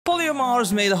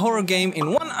Polymars made a horror game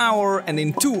in 1 hour and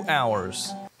in 2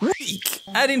 hours. Weak!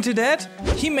 Adding to that,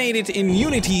 he made it in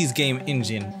Unity's game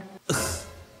engine. Ugh,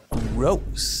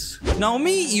 gross. Now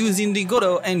me using the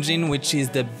Godot engine, which is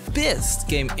the best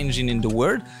game engine in the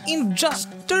world, in just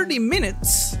 30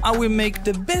 minutes I will make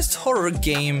the best horror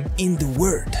game in the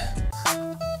world.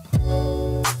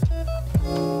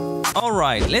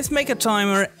 Alright, let's make a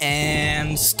timer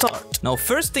and start. Now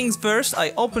first things first,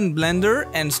 I opened Blender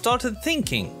and started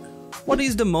thinking, what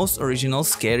is the most original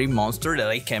scary monster that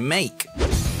I can make?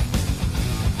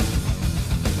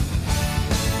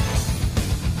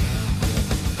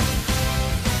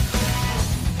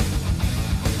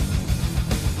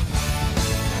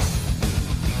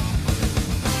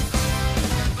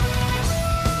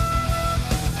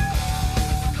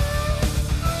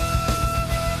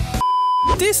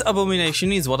 This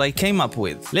abomination is what I came up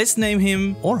with. Let's name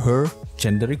him or her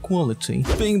gender equality.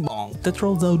 Bing bong. That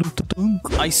rolls out of the tongue.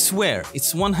 I swear,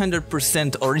 it's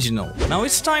 100% original. Now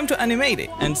it's time to animate it.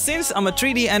 And since I'm a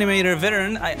 3D animator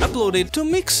veteran, I uploaded to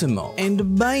Mixamo.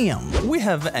 And bam! We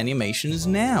have animations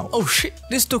now. Oh shit,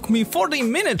 this took me 40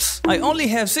 minutes! I only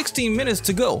have 16 minutes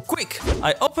to go. Quick!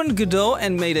 I opened Godot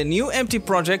and made a new empty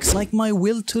project like my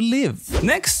will to live.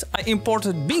 Next, I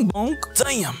imported Bing bong.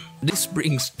 Damn! This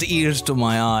brings tears to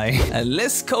my eye. And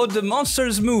let's code the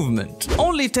monster's movement.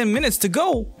 Only 10 minutes to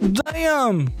go.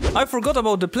 Damn! I forgot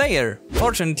about the player.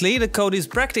 Fortunately, the code is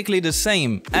practically the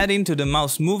same, adding to the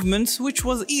mouse movements, which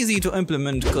was easy to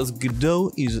implement because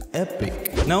Godot is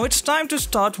epic. Now it's time to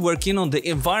start working on the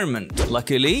environment.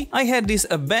 Luckily, I had this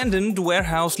abandoned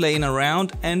warehouse laying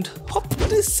around and hop,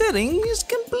 this setting is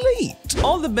complete.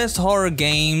 All the best horror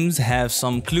games have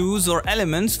some clues or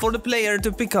elements for the player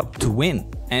to pick up to win.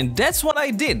 And that's what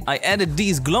I did. I added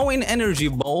these glowing energy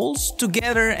balls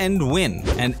together and win.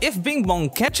 And if Bing Bong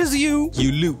catches you,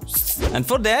 you lose. And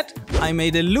for that, I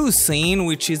made a lose scene,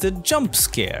 which is a jump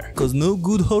scare. Cause no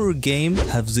good horror game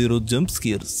have 0 jump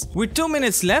scares. With 2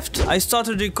 minutes left, I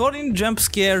started recording jump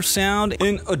scare sound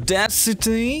in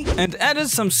Audacity and added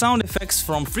some sound effects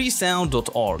from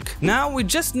freesound.org. Now we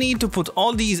just need to put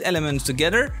all these elements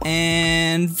together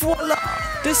and voila!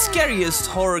 The scariest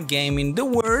horror game in the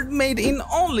world made in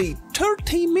only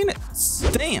 30 minutes.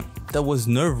 Damn, that was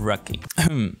nerve-wracking.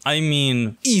 I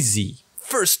mean, easy.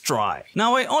 First try.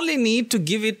 Now I only need to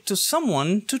give it to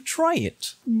someone to try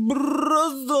it.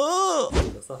 Brother!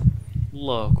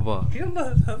 الله أكبر.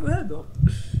 يلا هذا.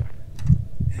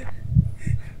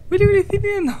 ولي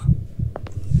فينا.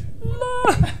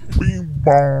 لا. Bing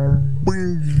bong,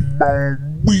 bing bong,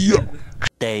 bing.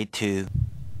 Day 2.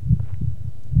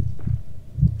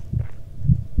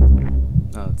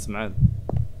 تسمعت.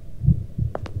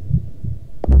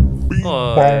 Bing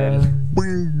bong,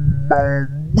 bing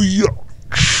bong, bing.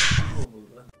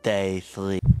 Day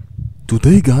 3.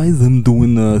 Today guys I'm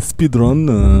doing a speedrun.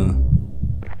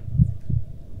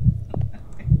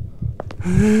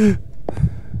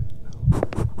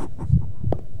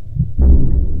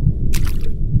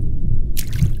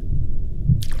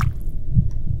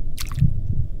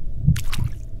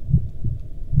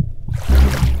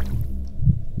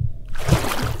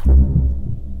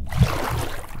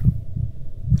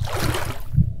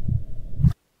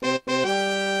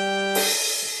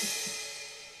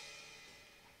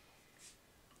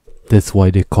 That's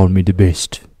why they call me the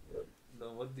best.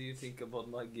 Now what do you think about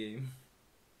my game?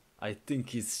 I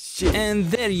think it's shit.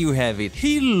 And there you have it.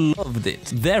 He loved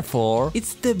it. Therefore,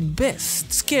 it's the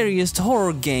best, scariest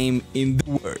horror game in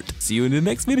the world. See you in the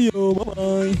next video. Bye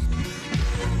bye.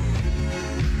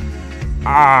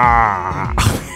 Ah!